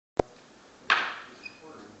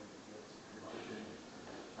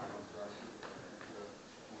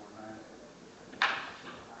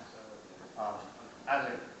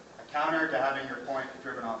to having your point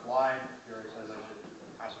driven offline, here it says I should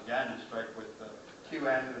pass again and strike with the Q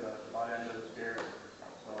end or the butt end of the spear.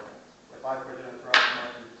 So if I put it in a thrust,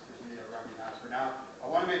 it gives me a running pass. For now, I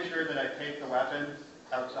want to make sure that I take the weapon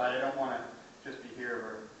outside. I don't want to just be here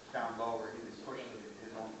or down low where he can push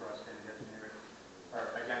his own thrust in and get me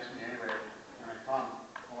or against me anyway. When I come,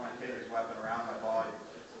 I want to take his weapon around my body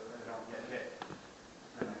so that I don't get hit.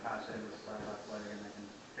 Then I pass in with my left leg and I can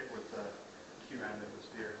hit with the Q end of the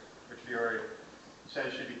spear, which we already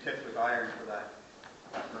said should be tipped with iron for that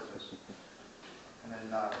purpose. And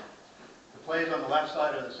then the plays on the left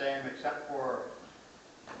side are the same except for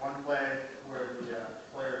one play where the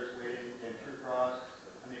player is waiting in true cross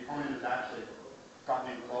and the opponent has actually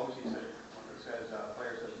gotten in close. He says,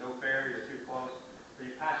 player says, no fair, you're too close. But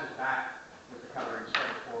he passes back with the cover and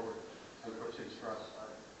straight forward and puts his thrust.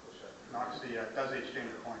 Knocks the, does the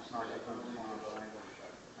exchange of points, knocks the opponent's point on the line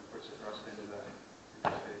and puts the thrust into the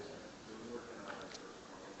space.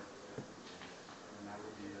 And that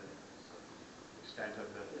would be the extent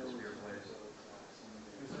of the spear plays.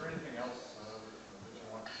 Is there anything else that you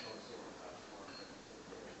want to show us?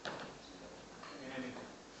 Anything,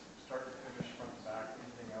 start to finish, front to back,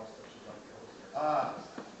 anything else that you'd like to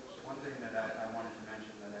illustrate? One thing that I wanted to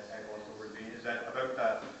mention that I glossed over to me is that about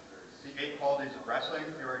the 8 qualities of wrestling.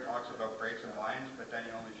 He already talks about breaks and lines, but then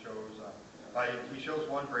he only shows, he shows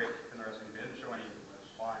one break in the wrestling. He didn't show any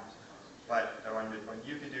lines. But when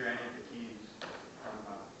you could do any of the keys from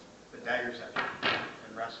the dagger section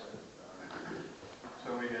in wrestling.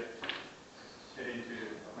 So we get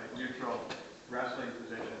into like neutral wrestling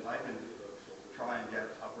positions. I can try and get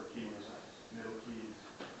upper keys, middle keys,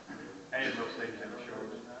 any of those things that it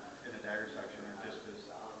shows in the dagger section are just as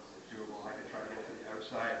doable. I could try to get to the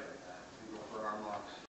outside and go for arm locks.